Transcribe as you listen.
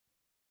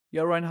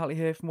Yo, Ryan Hartley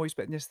here from Always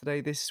Better Than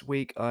Yesterday. This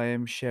week I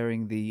am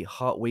sharing the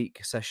Heart Week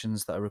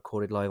sessions that I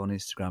recorded live on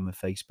Instagram and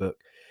Facebook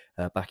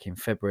back in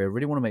February. I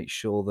really want to make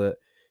sure that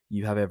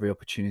you have every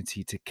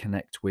opportunity to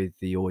connect with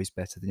the Always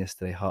Better Than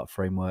Yesterday Heart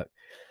Framework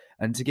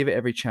and to give it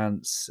every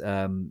chance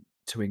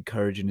to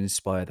encourage and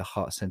inspire the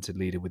heart centered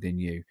leader within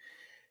you.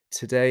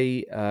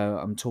 Today,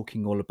 I'm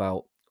talking all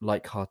about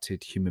like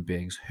hearted human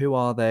beings. Who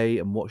are they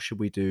and what should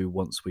we do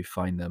once we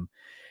find them?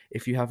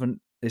 If you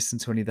haven't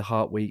listened to any of the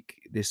Heart Week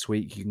this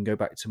week, you can go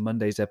back to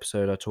Monday's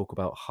episode. I talk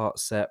about heart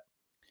set.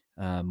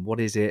 What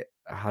is it?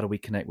 How do we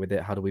connect with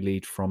it? How do we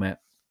lead from it?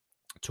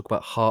 I talk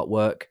about heart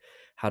work,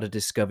 how to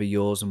discover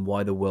yours, and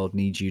why the world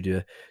needs you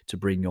to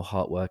bring your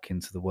heart work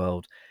into the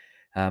world.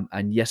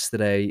 And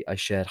yesterday, I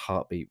shared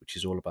Heartbeat, which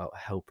is all about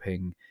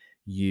helping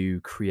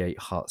you create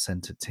heart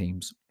centered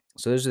teams.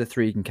 So, those are the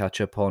three you can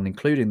catch up on,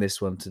 including this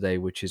one today,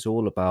 which is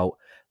all about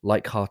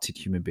like hearted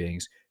human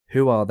beings.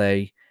 Who are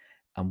they?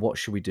 And what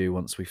should we do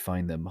once we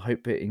find them? I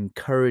hope it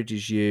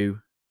encourages you,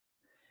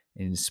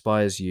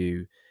 inspires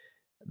you.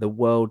 The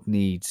world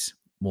needs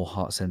more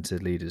heart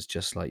centered leaders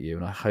just like you.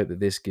 And I hope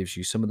that this gives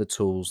you some of the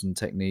tools and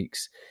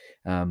techniques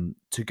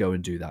to go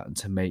and do that and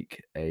to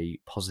make a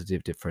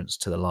positive difference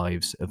to the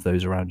lives of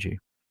those around you.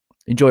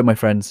 Enjoy, my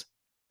friends.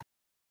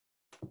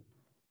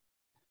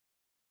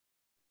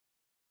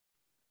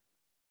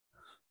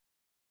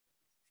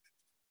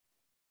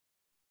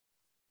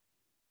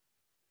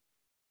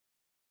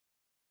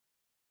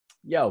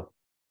 Yo,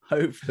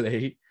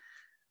 hopefully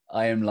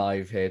I am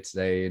live here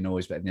today and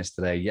always better than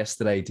yesterday.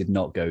 Yesterday did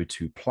not go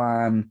to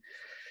plan.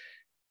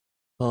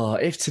 Oh,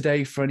 if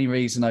today, for any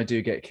reason, I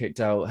do get kicked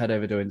out, head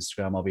over to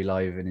Instagram. I'll be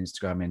live in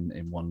Instagram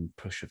in one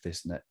push of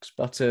this next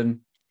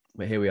button.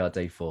 But here we are,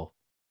 day 4.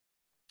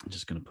 I'm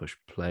just going to push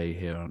play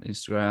here on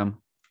Instagram.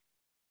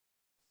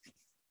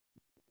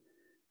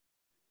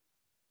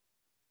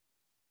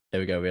 There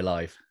we go, we're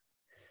live.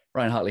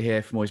 Ryan Hartley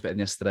here from Always Better Than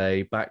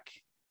Yesterday, back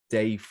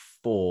day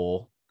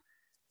 4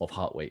 of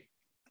Heart Week.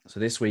 So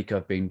this week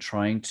I've been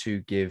trying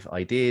to give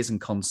ideas and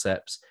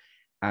concepts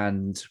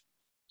and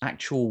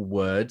actual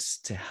words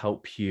to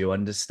help you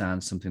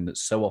understand something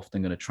that's so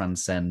often going to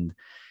transcend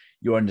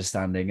your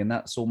understanding, and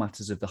that's all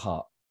matters of the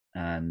heart.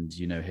 And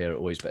here at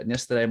Always Better Than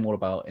Yesterday, I'm all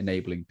about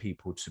enabling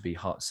people to be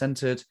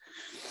heart-centered.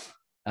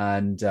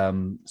 And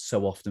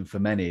so often for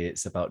many,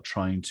 it's about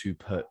trying to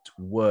put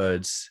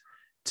words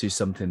to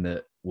something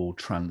that will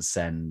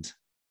transcend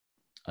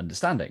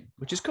understanding,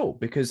 which is cool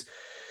because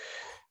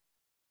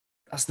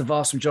that's the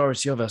vast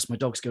majority of us. My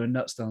dog's going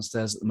nuts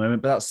downstairs at the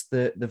moment, but that's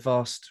the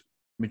vast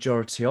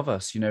majority of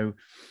us.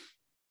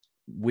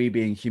 We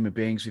being human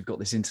beings, we've got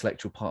this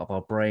intellectual part of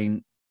our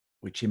brain,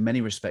 which in many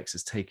respects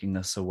is taking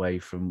us away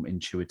from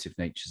intuitive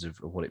natures of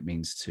what it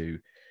means to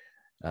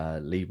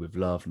lead with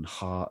love and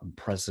heart and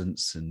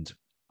presence. And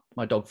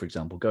my dog, for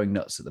example, going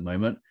nuts at the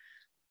moment,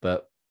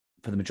 but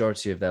for the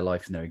majority of their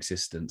life and their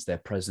existence, they're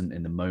present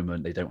in the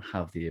moment. They don't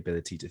have the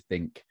ability to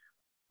think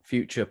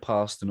future,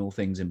 past, and all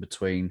things in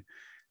between.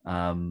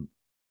 And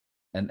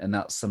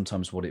that's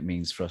sometimes what it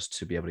means for us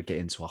to be able to get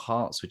into our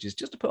hearts, which is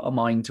just to put our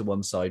mind to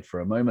one side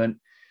for a moment.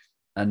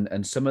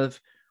 And some of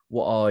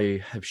what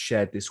I have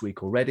shared this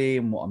week already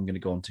and what I'm going to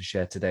go on to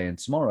share today and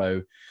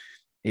tomorrow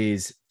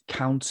is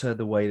counter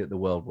the way that the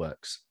world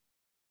works.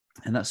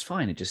 And that's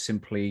fine. It just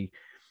simply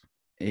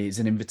is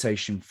an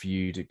invitation for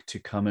you to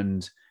come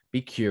and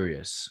be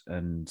curious.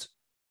 And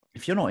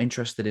if you're not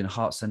interested in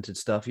heart-centered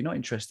stuff, you're not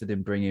interested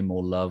in bringing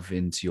more love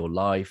into your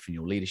life and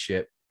your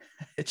leadership,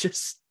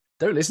 just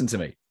don't listen to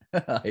me.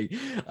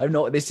 I'm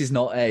not. This is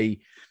not a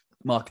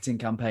marketing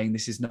campaign.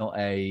 This is not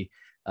a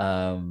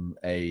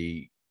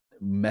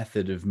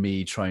method of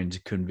me trying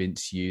to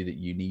convince you that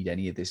you need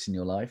any of this in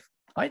your life.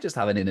 I just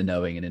have an inner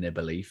knowing and inner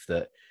belief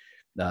that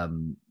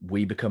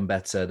we become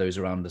better, those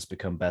around us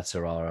become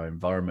better, our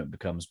environment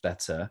becomes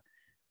better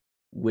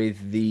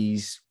with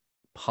these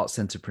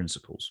heart-centered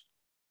principles.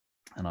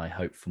 And I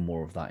hope for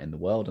more of that in the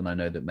world. And I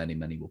know that many,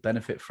 many will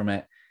benefit from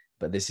it.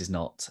 But this is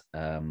not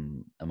a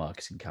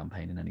marketing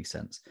campaign in any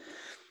sense.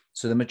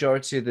 So the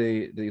majority of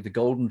the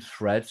golden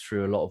thread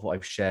through a lot of what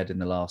I've shared in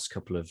the last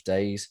couple of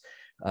days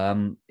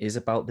is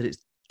about that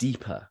it's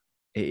deeper.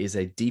 It is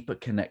a deeper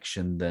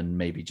connection than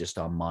maybe just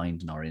our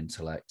mind and our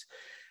intellect.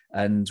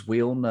 And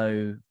we all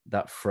know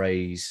that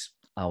phrase,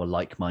 our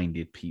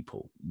like-minded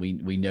people.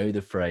 We know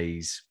the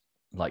phrase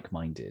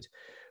like-minded.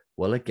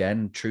 Well,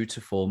 again, true to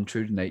form,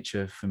 true to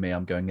nature, for me,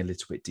 I'm going a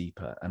little bit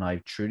deeper. And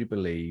I truly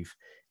believe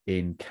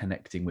in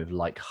connecting with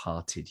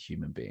like-hearted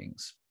human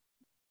beings.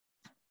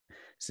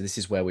 So this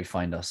is where we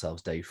find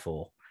ourselves day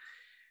 4.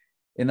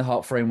 In the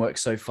heart framework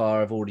so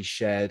far, I've already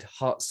shared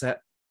heart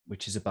set,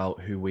 which is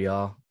about who we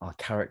are, our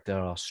character,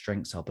 our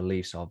strengths, our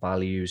beliefs, our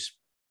values,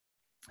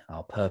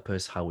 our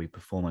purpose, how we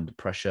perform under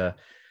pressure,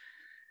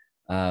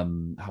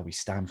 how we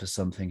stand for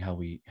something, how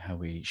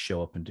we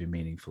show up and do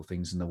meaningful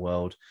things in the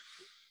world.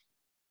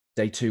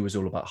 Day 2 was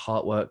all about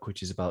heart work,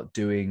 which is about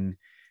doing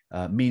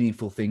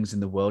meaningful things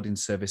in the world in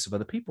service of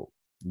other people,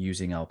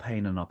 using our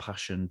pain and our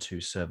passion to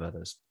serve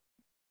others.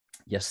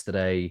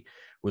 Yesterday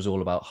was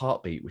all about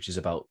Heartbeat, which is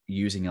about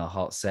using our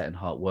heart set and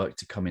heart work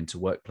to come into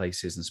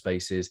workplaces and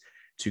spaces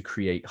to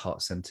create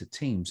heart-centered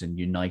teams and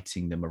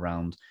uniting them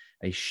around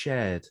a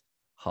shared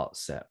heart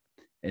set,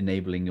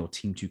 enabling your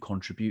team to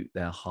contribute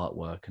their heart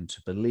work and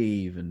to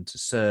believe and to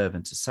serve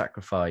and to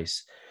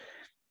sacrifice.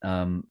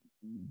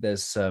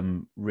 There's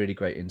some really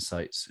great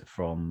insights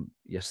from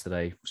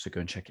yesterday, so go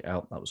and check it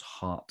out. That was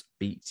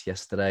Heartbeat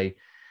yesterday.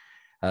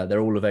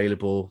 They're all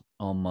available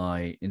on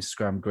my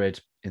Instagram grid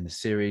in the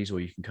series, or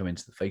you can come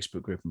into the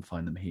Facebook group and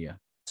find them here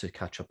to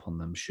catch up on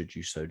them should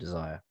you so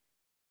desire.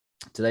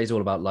 Today's all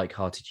about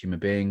like-hearted human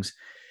beings,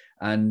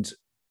 and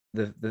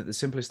the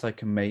simplest I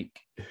can make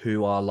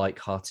who are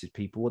like-hearted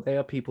people, well, they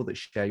are people that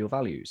share your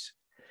values.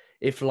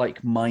 If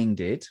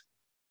like-minded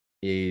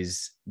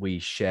is we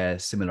share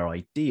similar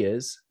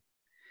ideas,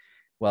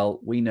 well,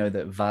 we know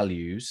that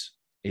values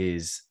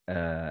is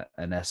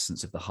an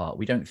essence of the heart.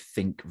 We don't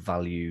think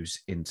values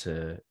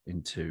into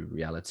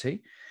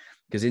reality,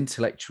 because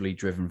intellectually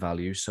driven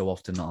values so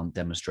often aren't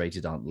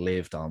demonstrated, aren't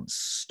lived, aren't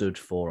stood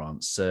for,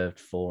 aren't served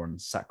for,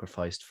 and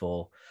sacrificed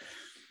for.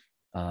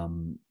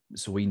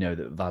 So we know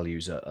that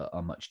values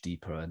are much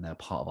deeper and they're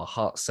part of our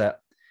heart set.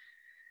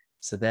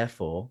 So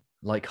therefore,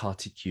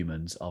 like-hearted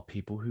humans are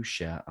people who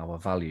share our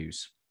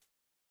values.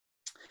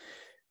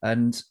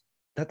 And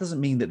that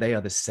doesn't mean that they are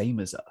the same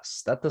as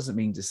us. That doesn't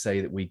mean to say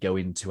that we go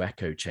into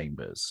echo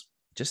chambers.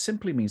 It just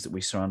simply means that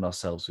we surround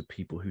ourselves with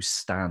people who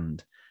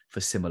stand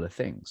for similar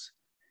things,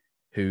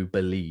 who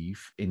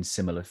believe in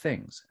similar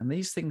things. And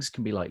these things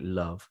can be like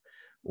love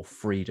or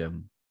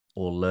freedom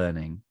or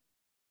learning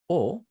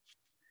or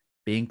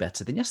being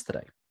better than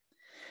yesterday.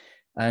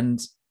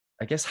 And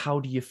I guess,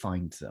 how do you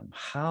find them?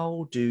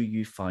 How do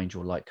you find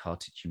your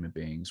like-hearted human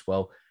beings?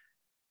 Well,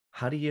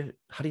 how do you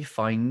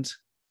find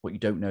what you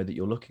don't know that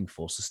you're looking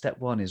for? So step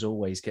one is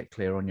always get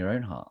clear on your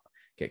own heart,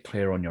 get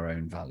clear on your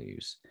own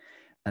values,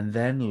 and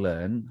then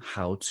learn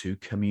how to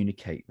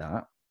communicate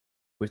that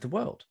with the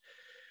world.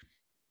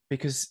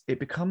 Because it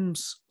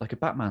becomes like a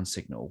Batman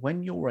signal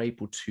when you're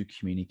able to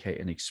communicate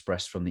and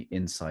express from the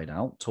inside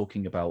out,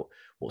 talking about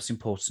what's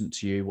important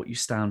to you, what you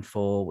stand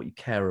for, what you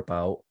care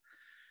about.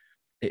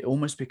 It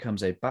almost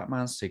becomes a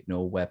Batman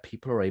signal where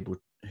people are able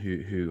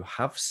who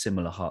have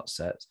similar heart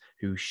sets,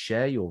 who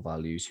share your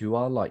values, who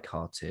are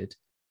like-hearted.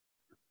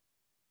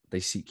 They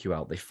seek you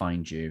out, they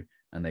find you,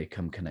 and they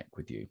come connect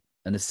with you.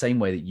 And the same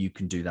way that you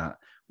can do that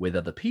with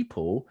other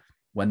people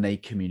when they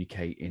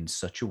communicate in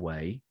such a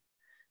way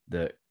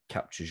that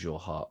captures your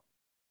heart.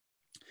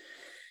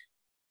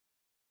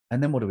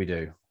 And then what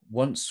do?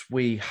 Once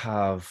we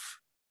have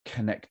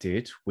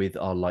connected with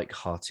our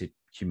like-hearted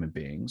human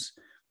beings,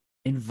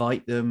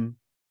 invite them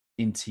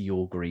into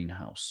your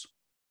greenhouse.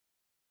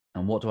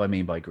 And what do I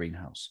mean by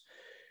greenhouse?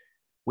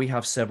 We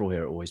have several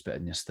here at Always Better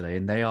Than Yesterday,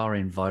 and they are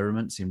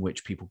environments in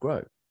which people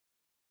grow.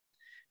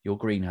 Your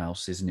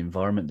greenhouse is an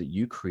environment that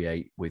you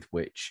create with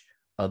which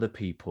other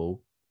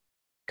people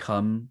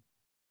come,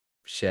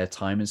 share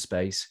time and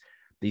space.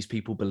 These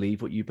people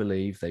believe what you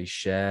believe. They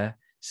share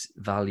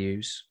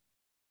values.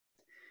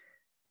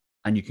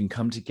 And you can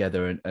come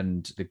together.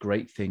 And the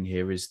great thing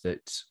here is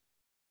that,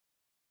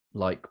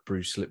 like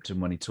Bruce Lipton,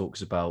 when he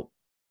talks about,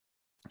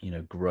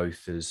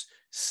 growth as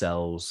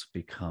cells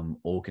become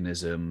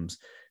organisms,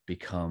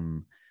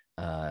 become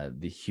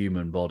the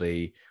human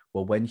body.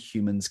 Well, when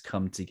humans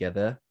come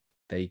together,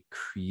 they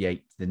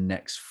create the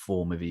next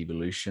form of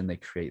evolution. They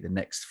create the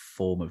next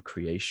form of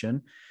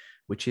creation,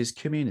 which is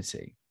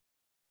community.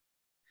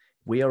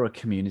 We are a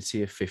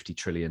community of 50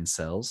 trillion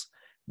cells.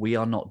 We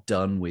are not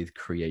done with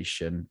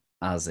creation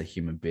as a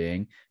human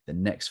being. The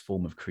next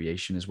form of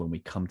creation is when we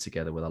come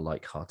together with our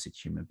like-hearted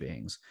human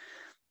beings.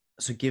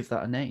 So give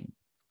that a name.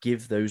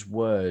 Give those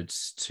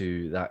words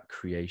to that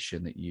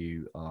creation that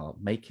you are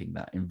making,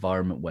 that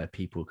environment where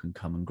people can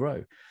come and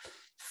grow.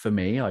 For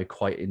me, I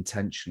quite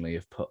intentionally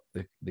have put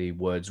the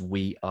words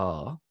 "we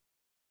are"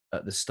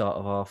 at the start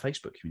of our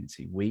Facebook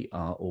community. We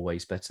are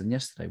always better than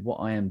yesterday.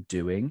 What I am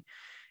doing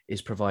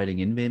is providing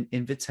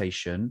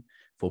invitation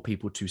for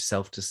people to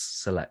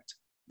self-select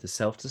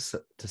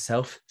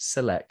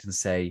and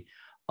say,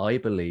 I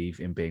believe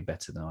in being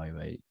better than I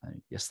was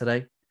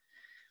yesterday.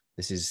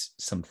 This is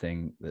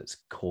something that's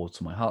core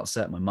to my heart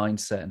set, my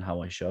mindset, and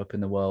how I show up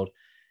in the world.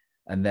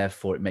 And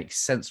therefore, it makes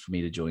sense for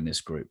me to join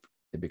this group.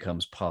 It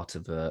becomes part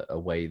of a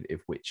way in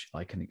which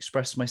I can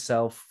express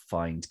myself,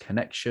 find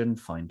connection,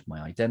 find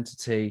my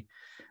identity,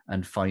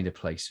 and find a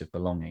place of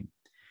belonging.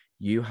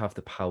 You have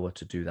the power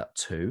to do that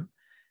too,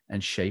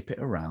 and shape it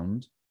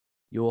around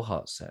your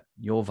heart set,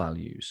 your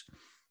values.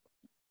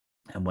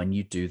 And when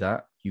you do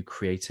that, you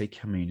create a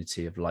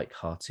community of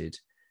like-hearted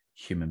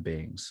human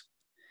beings.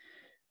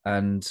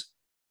 And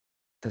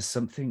there's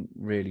something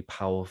really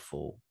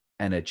powerful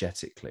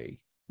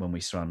energetically when we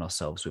surround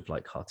ourselves with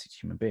like-hearted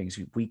human beings.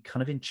 We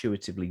kind of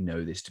intuitively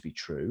know this to be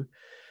true.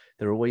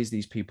 There are always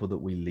these people that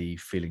we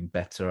leave feeling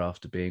better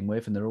after being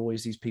with, and there are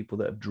always these people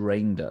that have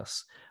drained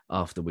us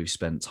after we've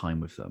spent time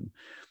with them.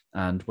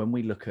 And when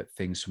we look at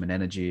things from an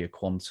energy, a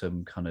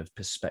quantum kind of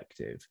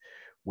perspective,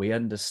 we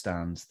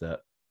understand that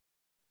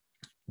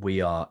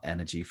we are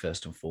energy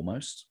first and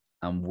foremost,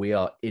 and we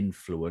are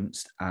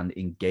influenced and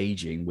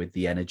engaging with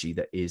the energy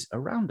that is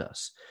around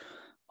us.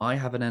 I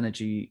have an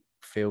energy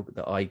field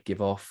that I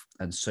give off,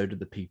 and so do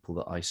the people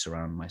that I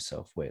surround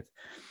myself with.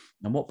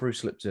 And what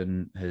Bruce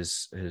Lipton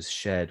has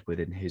shared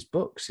within his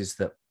books is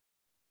that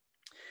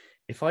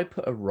if I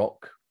put a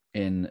rock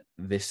in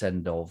this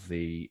end of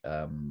the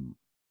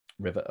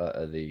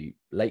river, the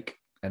lake,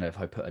 and if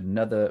I put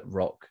another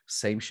rock,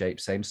 same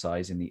shape, same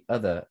size, in the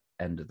other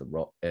end of the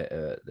rock,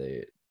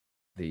 the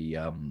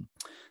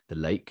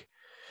lake,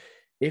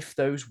 if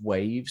those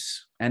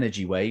waves,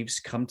 energy waves,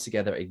 come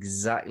together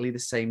exactly the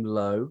same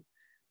low,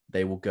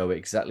 they will go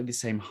exactly the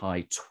same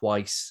high,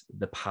 twice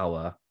the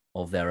power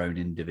of their own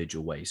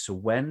individual waves. So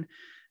when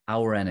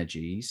our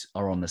energies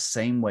are on the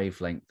same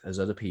wavelength as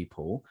other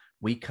people,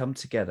 we come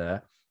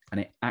together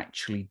and it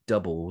actually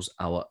doubles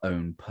our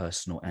own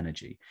personal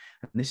energy.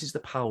 And this is the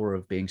power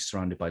of being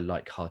surrounded by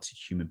like-hearted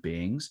human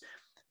beings,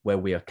 where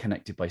we are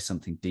connected by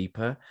something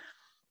deeper.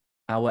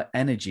 Our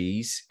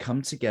energies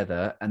come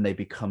together and they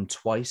become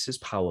twice as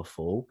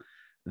powerful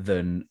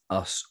than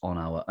us on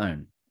our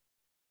own.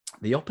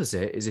 The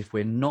opposite is if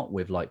we're not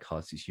with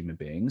like-hearted human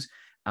beings,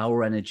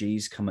 our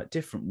energies come at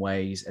different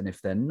ways. And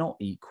if they're not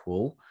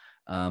equal,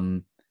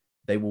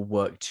 they will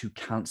work to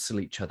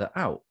cancel each other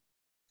out.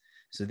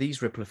 So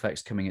these ripple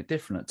effects coming at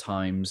different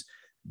times,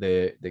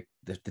 the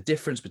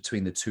difference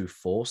between the two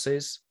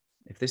forces,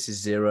 if this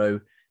is 0,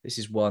 this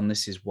is 1,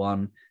 this is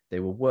 1, they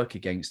will work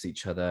against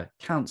each other,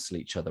 cancel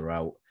each other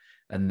out,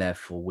 and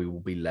therefore we will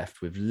be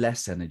left with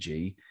less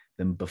energy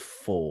than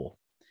before.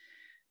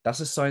 That's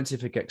a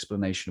scientific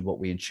explanation of what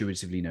we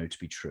intuitively know to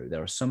be true.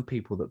 There are some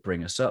people that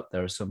bring us up.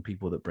 There are some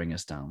people that bring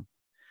us down.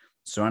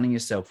 Surrounding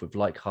yourself with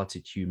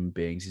like-hearted human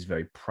beings is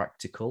very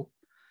practical.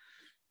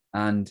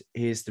 And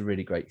here's the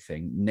really great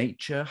thing.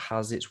 Nature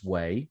has its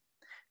way.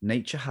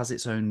 Nature has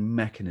its own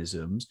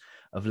mechanisms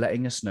of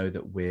letting us know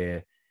that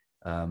we're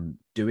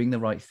doing the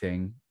right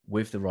thing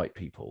with the right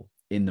people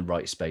in the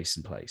right space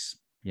and place.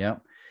 Yeah.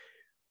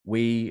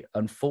 We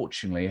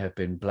unfortunately have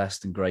been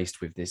blessed and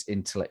graced with this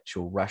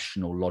intellectual,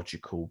 rational,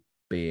 logical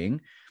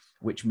being,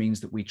 which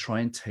means that we try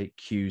and take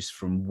cues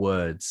from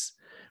words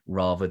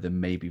rather than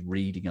maybe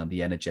reading on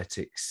the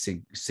energetic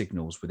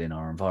signals within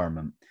our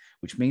environment,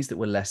 which means that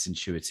we're less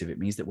intuitive. It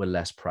means that we're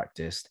less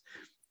practiced.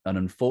 And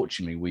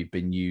unfortunately,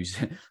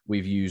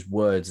 we've used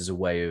words as a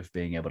way of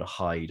being able to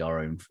hide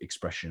our own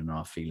expression and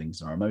our feelings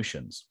and our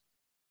emotions.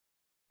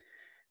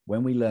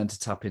 When we learn to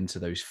tap into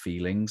those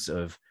feelings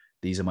of,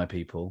 these are my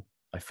people,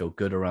 I feel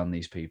good around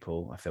these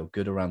people, I feel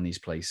good around these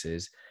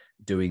places,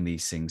 doing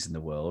these things in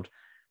the world,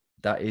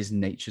 that is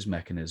nature's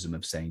mechanism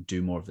of saying,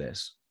 do more of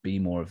this, be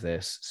more of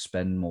this,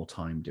 spend more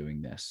time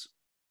doing this.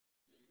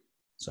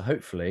 So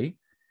hopefully,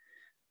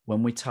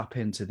 when we tap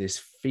into this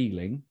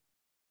feeling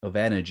of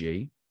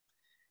energy,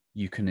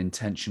 you can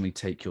intentionally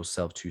take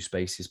yourself to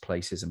spaces,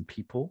 places, and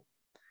people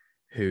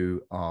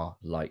who are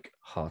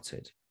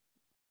like-hearted.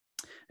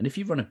 And if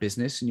you run a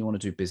business and you want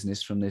to do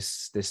business from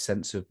this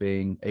sense of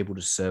being able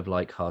to serve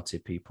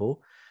like-hearted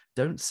people,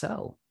 don't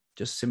sell,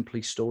 just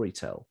simply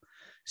storytell.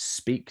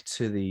 Speak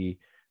to the,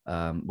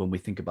 when we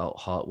think about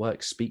heart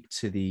work, speak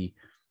to the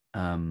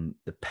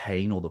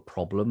pain or the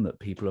problem that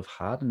people have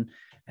had,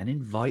 and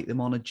invite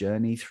them on a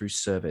journey through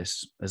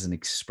service as an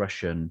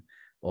expression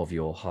of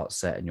your heart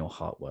set and your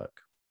heart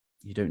work.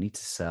 You don't need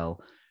to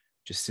sell,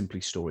 just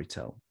simply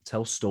storytell.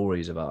 Tell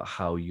stories about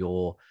how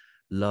your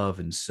love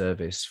and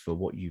service for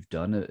what you've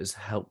done has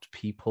helped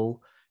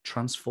people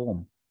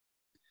transform.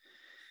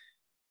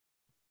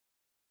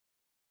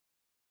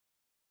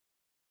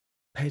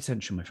 Pay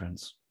attention, my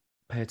friends.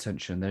 Pay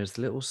attention. There's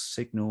little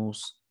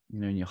signals,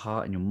 in your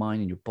heart and your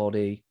mind and your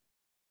body,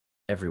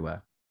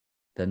 everywhere.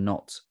 They're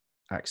not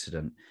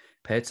accident.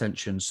 Pay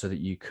attention so that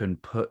you can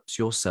put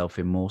yourself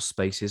in more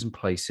spaces and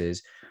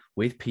places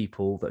with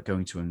people that are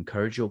going to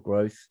encourage your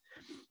growth,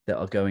 that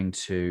are going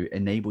to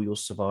enable your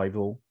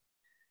survival,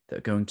 that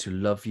are going to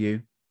love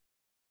you,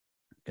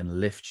 going to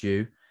lift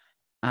you,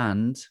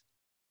 and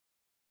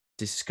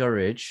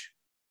discourage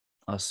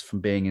us from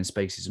being in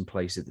spaces and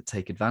places that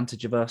take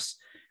advantage of us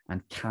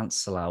and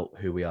cancel out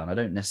who we are. And I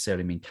don't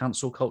necessarily mean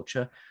cancel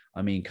culture.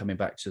 I mean coming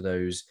back to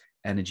those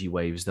energy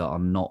waves that are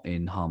not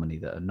in harmony,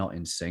 that are not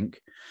in sync.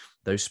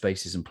 Those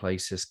spaces and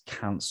places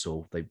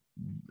cancel. They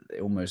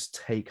almost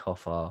take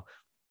off our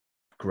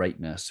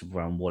greatness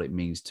around what it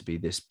means to be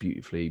this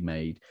beautifully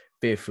made,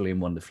 fearfully and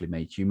wonderfully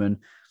made human,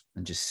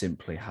 and just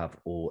simply have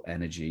all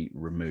energy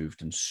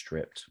removed and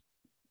stripped.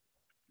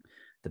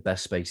 The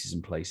best spaces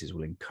and places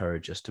will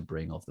encourage us to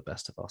bring off the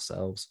best of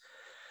ourselves.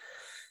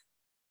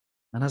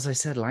 And as I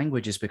said,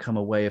 language has become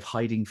a way of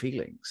hiding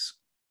feelings.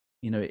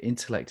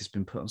 Intellect has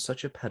been put on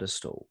such a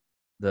pedestal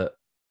that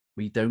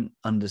we don't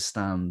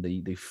understand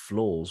the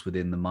flaws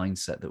within the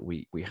mindset that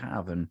we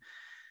have. And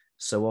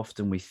so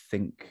often we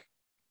think,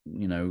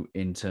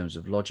 in terms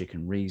of logic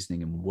and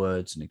reasoning and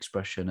words and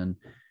expression, and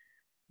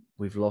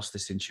we've lost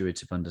this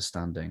intuitive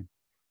understanding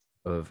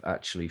of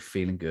actually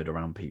feeling good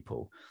around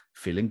people,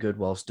 feeling good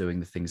whilst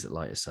doing the things that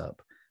light us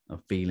up,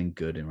 of feeling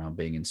good around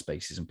being in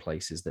spaces and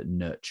places that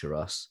nurture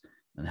us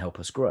and help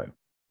us grow.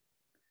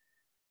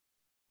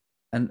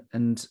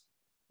 And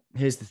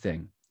here's the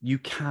thing. You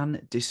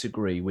can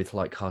disagree with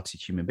like-hearted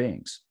human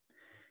beings.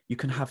 You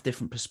can have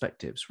different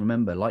perspectives.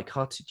 Remember,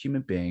 like-hearted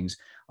human beings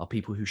are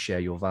people who share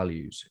your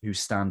values, who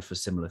stand for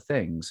similar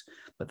things,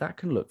 but that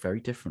can look very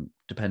different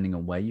depending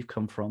on where you've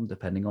come from,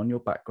 depending on your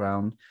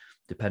background,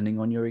 depending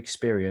on your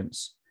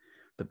experience.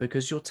 But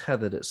because you're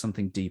tethered at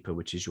something deeper,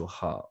 which is your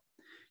heart,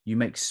 you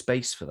make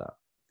space for that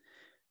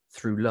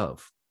through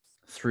love,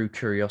 through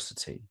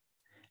curiosity,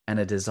 and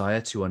a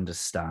desire to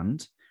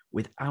understand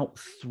without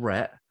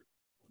threat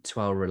to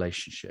our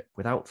relationship,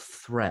 without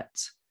threat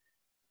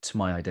to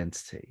my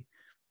identity.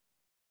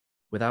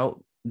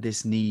 Without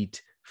this need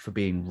for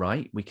being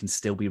right, we can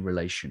still be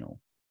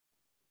relational.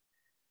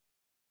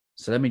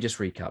 So let me just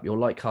recap. Your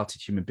like-hearted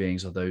human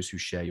beings are those who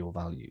share your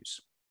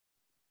values.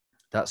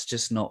 That's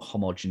just not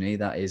homogeny.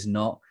 That is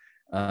not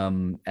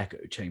echo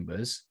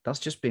chambers. That's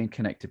just being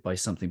connected by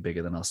something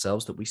bigger than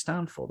ourselves that we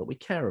stand for, that we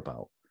care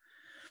about.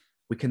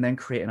 We can then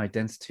create an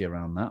identity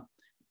around that.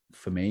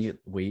 For me,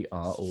 we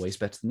are always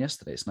better than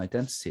yesterday. It's an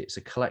identity. It's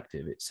a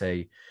collective. It's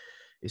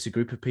a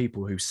group of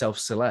people who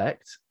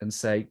self-select and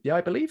say, yeah,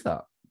 I believe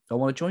that. I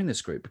want to join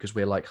this group because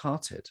we're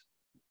like-hearted.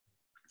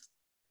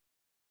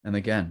 And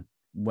again,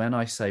 when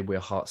I say we're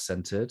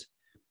heart-centered,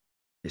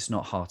 it's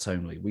not heart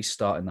only. We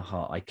start in the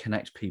heart. I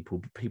connect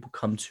people. People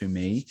come to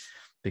me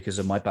because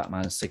of my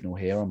Batman signal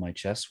here on my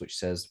chest, which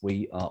says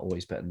we are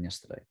always better than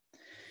yesterday.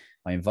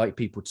 I invite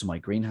people to my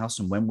greenhouse,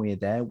 and when we're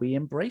there, we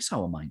embrace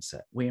our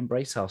mindset. We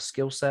embrace our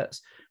skill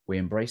sets. We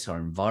embrace our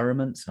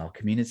environments and our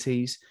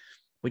communities.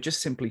 We're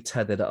just simply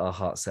tethered at our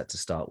heart set to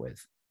start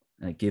with.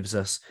 And it gives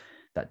us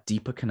that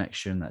deeper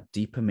connection, that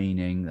deeper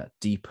meaning, that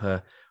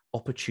deeper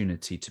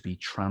opportunity to be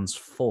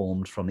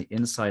transformed from the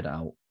inside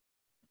out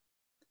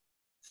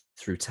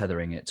through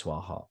tethering it to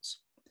our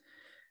hearts.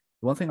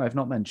 The one thing I've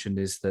not mentioned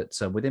is that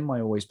within my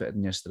Always Better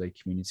Than Yesterday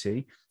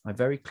community, I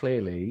very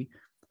clearly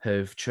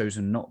have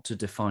chosen not to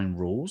define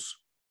rules,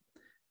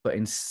 but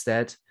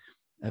instead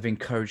have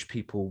encouraged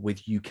people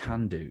with you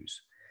can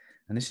do's.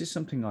 And this is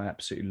something I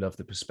absolutely love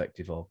the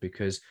perspective of,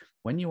 because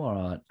when you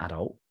are an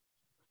adult,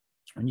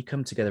 when you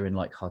come together in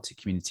like-hearted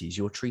communities,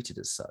 you're treated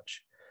as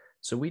such.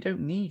 So we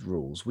don't need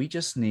rules. We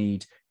just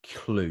need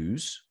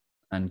clues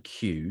and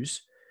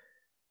cues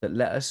that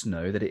let us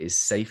know that it is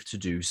safe to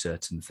do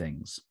certain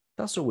things.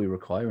 That's all we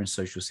require in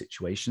social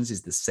situations,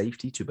 is the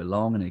safety to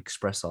belong and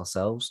express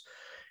ourselves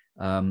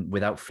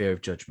without fear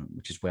of judgment,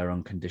 which is where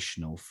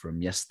unconditional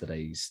from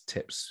yesterday's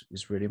tips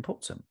is really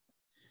important.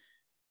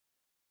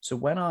 So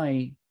when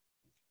I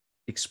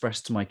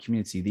express to my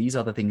community, these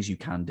are the things you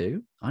can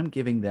do, I'm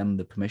giving them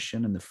the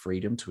permission and the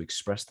freedom to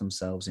express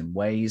themselves in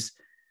ways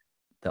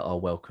that are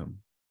welcome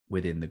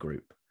within the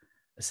group.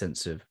 A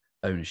sense of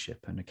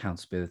ownership and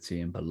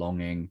accountability and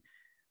belonging,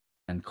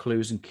 and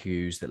clues and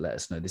cues that let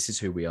us know this is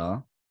who we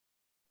are.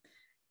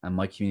 And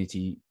my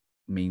community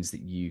means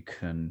that you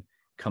can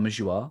come as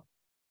you are,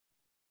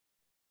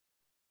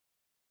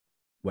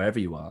 wherever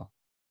you are,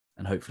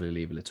 and hopefully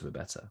leave a little bit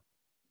better.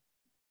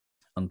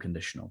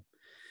 Unconditional.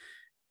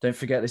 Don't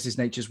forget, this is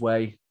nature's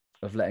way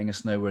of letting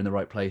us know we're in the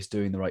right place,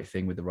 doing the right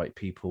thing with the right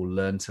people.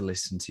 Learn to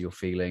listen to your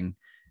feeling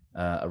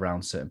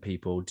around certain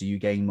people. Do you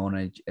gain more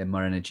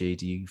energy?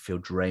 Do you feel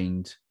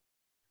drained?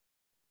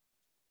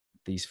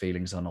 These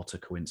feelings are not a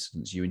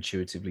coincidence. You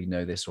intuitively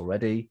know this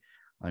already.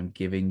 I'm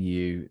giving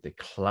you the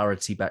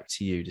clarity back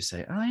to you to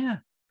say, oh yeah,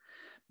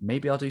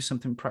 maybe I'll do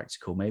something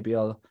practical. Maybe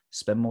I'll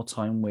spend more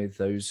time with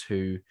those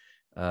who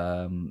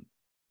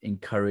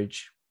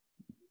encourage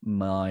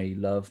my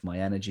love, my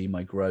energy,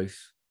 my growth.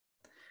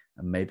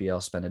 And maybe I'll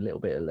spend a little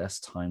bit less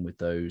time with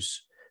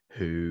those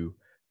who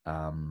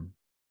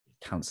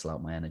cancel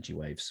out my energy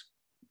waves.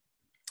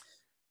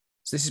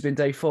 So this has been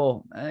day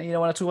 4. When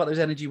I talk about those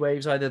energy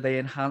waves, either they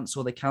enhance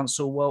or they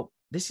cancel. Well,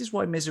 this is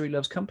why misery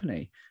loves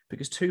company,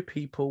 because 2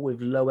 people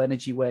with low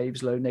energy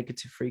waves, low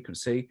negative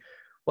frequency,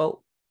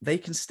 well, they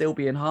can still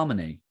be in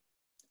harmony.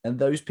 And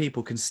those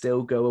people can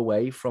still go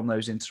away from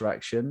those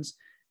interactions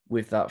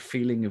with that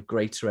feeling of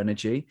greater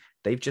energy.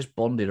 They've just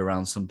bonded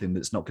around something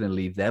that's not going to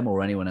leave them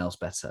or anyone else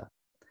better.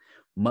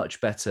 Much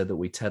better that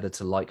we tether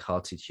to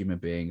like-hearted human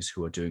beings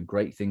who are doing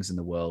great things in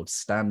the world,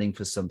 standing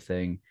for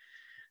something,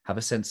 have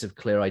a sense of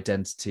clear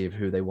identity of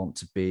who they want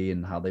to be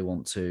and how they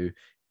want to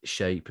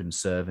shape and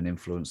serve and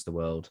influence the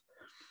world.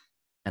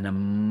 And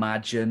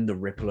imagine the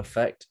ripple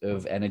effect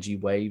of energy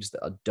waves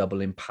that are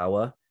double in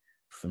power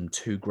from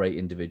 2 great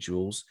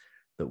individuals,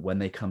 that when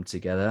they come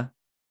together,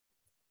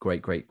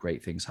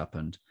 great things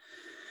happened.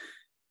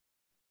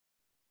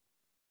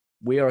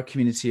 We are a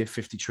community of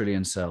 50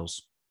 trillion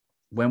cells.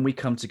 When we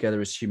come together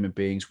as human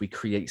beings, we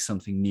create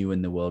something new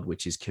in the world,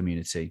 which is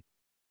community.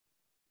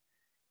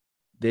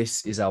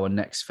 This is our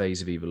next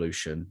phase of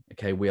evolution.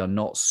 Okay, we are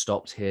not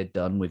stopped here,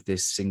 done with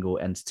this single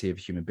entity of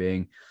human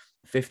being.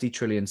 50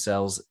 trillion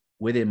cells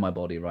within my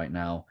body right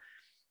now.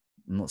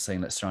 I'm not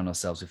saying let's surround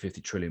ourselves with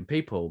 50 trillion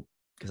people,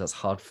 because that's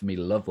hard for me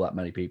to love that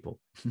many people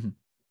and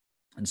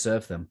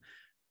serve them.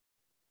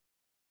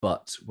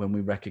 But when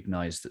we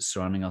recognize that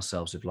surrounding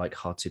ourselves with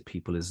like-hearted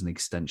people is an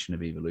extension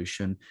of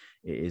evolution,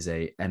 it is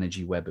a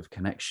energy web of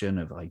connection,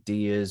 of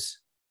ideas,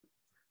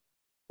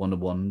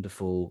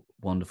 wonderful,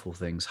 wonderful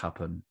things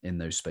happen in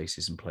those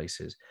spaces and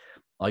places.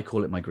 I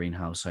call it my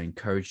greenhouse. I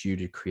encourage you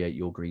to create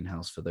your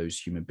greenhouse for those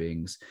human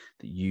beings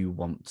that you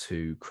want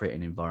to create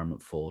an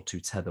environment for, to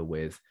tether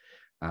with,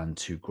 and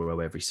to grow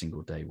every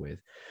single day with.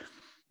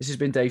 This has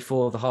been day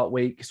 4 of the Heart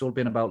Week. It's all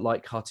been about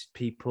like-hearted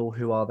people.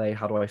 Who are they?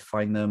 How do I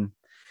find them?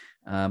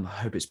 I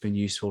hope it's been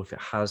useful. If it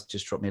has,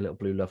 just drop me a little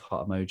blue love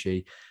heart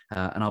emoji.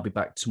 And I'll be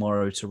back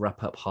tomorrow to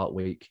wrap up Heart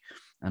Week,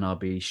 and I'll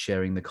be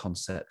sharing the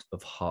concept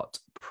of heart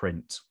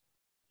print.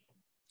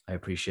 I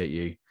appreciate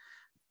you,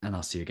 and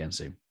I'll see you again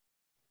soon.